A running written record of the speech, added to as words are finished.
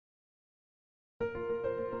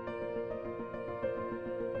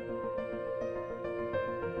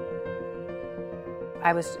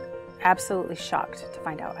I was absolutely shocked to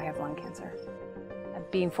find out I have lung cancer.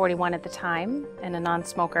 Being 41 at the time and a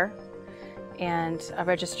non-smoker and a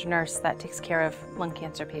registered nurse that takes care of lung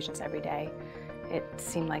cancer patients every day, it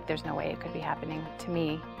seemed like there's no way it could be happening to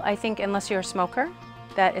me. I think unless you're a smoker,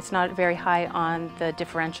 that it's not very high on the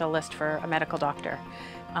differential list for a medical doctor.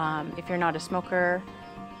 If you're not a smoker,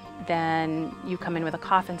 then you come in with a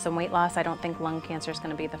cough and some weight loss, I don't think lung cancer is going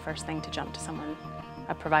to be the first thing to jump to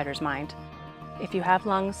a provider's mind. If you have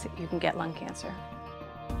lungs, you can get lung cancer.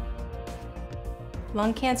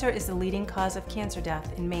 Lung cancer is the leading cause of cancer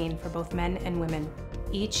death in Maine for both men and women.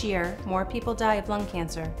 Each year, more people die of lung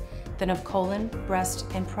cancer than of colon, breast,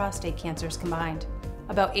 and prostate cancers combined.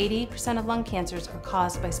 About 80% of lung cancers are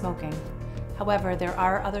caused by smoking. However, there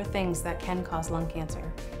are other things that can cause lung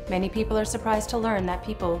cancer. Many people are surprised to learn that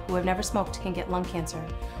people who have never smoked can get lung cancer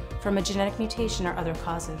from a genetic mutation or other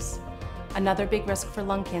causes. Another big risk for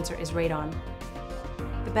lung cancer is radon.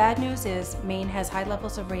 The bad news is Maine has high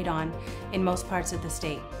levels of radon in most parts of the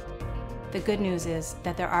state. The good news is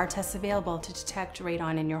that there are tests available to detect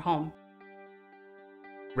radon in your home.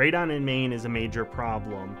 Radon in Maine is a major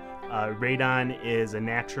problem. Radon is a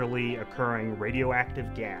naturally occurring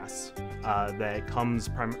radioactive gas that comes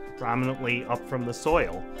prominently up from the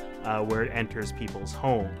soil where it enters people's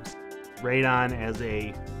homes. Radon as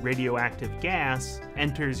a radioactive gas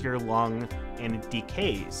enters your lung and it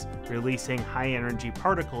decays, releasing high-energy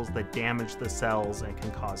particles that damage the cells and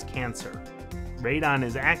can cause cancer. Radon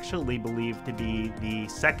is actually believed to be the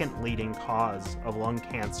second leading cause of lung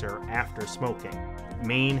cancer after smoking.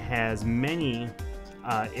 Maine has many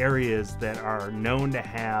areas that are known to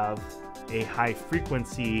have a high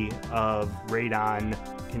frequency of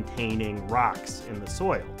radon-containing rocks in the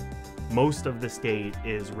soil. Most of the state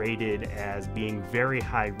is rated as being very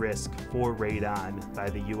high risk for radon by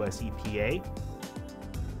the US EPA.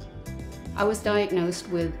 I was diagnosed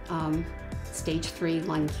with stage 3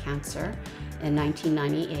 lung cancer in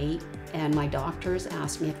 1998, and my doctors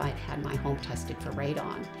asked me if I'd had my home tested for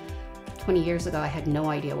radon. 20 years ago, I had no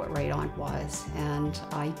idea what radon was, and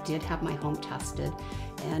I did have my home tested,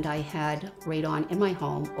 and I had radon in my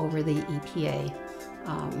home over the EPA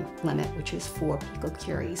limit, which is 4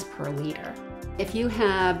 picocuries per liter. If you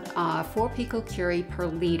have 4 picocurie per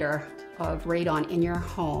liter of radon in your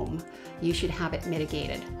home, you should have it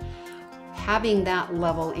mitigated. Having that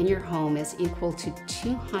level in your home is equal to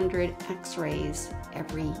 200 x-rays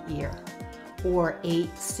every year, or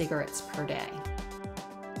 8 cigarettes per day.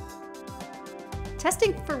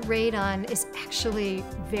 Testing for radon is actually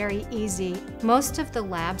very easy. Most of the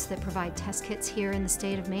labs that provide test kits here in the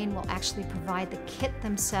state of Maine will actually provide the kit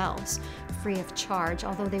themselves free of charge,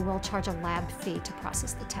 although they will charge a lab fee to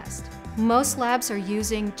process the test. Most labs are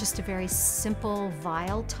using just a very simple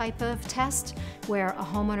vial type of test where a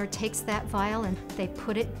homeowner takes that vial and they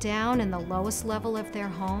put it down in the lowest level of their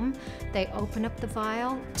home. They open up the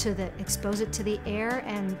vial, expose it to the air,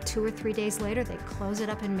 and 2 or 3 days later they close it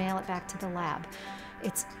up and mail it back to the lab.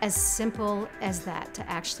 It's as simple as that to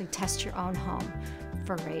actually test your own home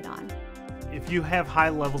for radon. If you have high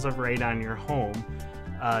levels of radon in your home,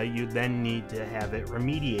 you then need to have it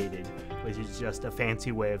remediated, which is just a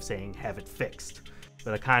fancy way of saying have it fixed.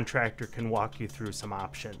 But a contractor can walk you through some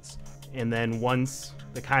options. And then once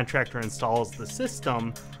the contractor installs the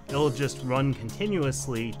system, it'll just run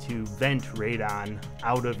continuously to vent radon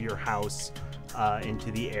out of your house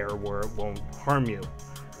into the air where it won't harm you.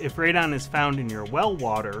 If radon is found in your well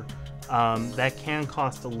water, that can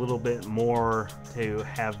cost a little bit more to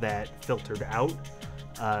have that filtered out.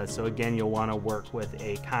 So again, you'll want to work with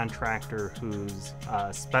a contractor who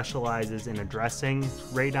specializes in addressing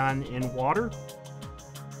radon in water.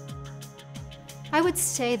 I would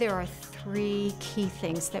say there are 3 key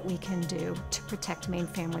things that we can do to protect Maine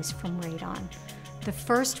families from radon. The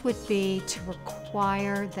first would be to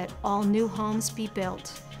require that all new homes be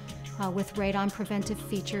built with radon preventive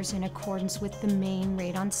features in accordance with the Maine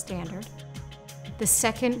radon standard. The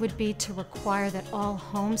second would be to require that all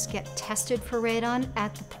homes get tested for radon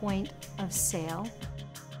at the point of sale.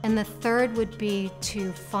 And the third would be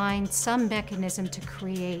to find some mechanism to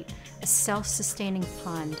create a self-sustaining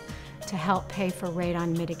fund to help pay for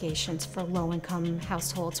radon mitigations for low-income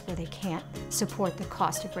households where they can't support the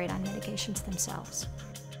cost of radon mitigations themselves.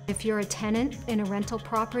 If you're a tenant in a rental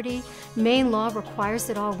property, Maine law requires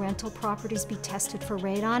that all rental properties be tested for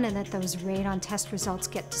radon and that those radon test results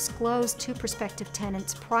get disclosed to prospective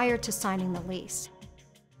tenants prior to signing the lease.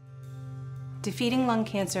 Defeating lung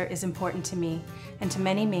cancer is important to me and to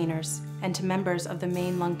many Mainers and to members of the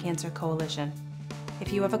Maine Lung Cancer Coalition.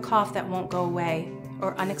 If you have a cough that won't go away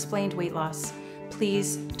or unexplained weight loss,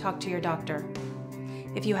 please talk to your doctor.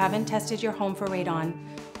 If you haven't tested your home for radon,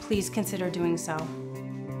 please consider doing so.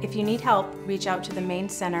 If you need help, reach out to the Maine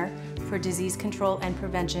Center for Disease Control and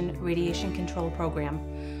Prevention Radiation Control Program,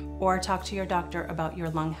 or talk to your doctor about your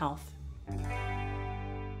lung health.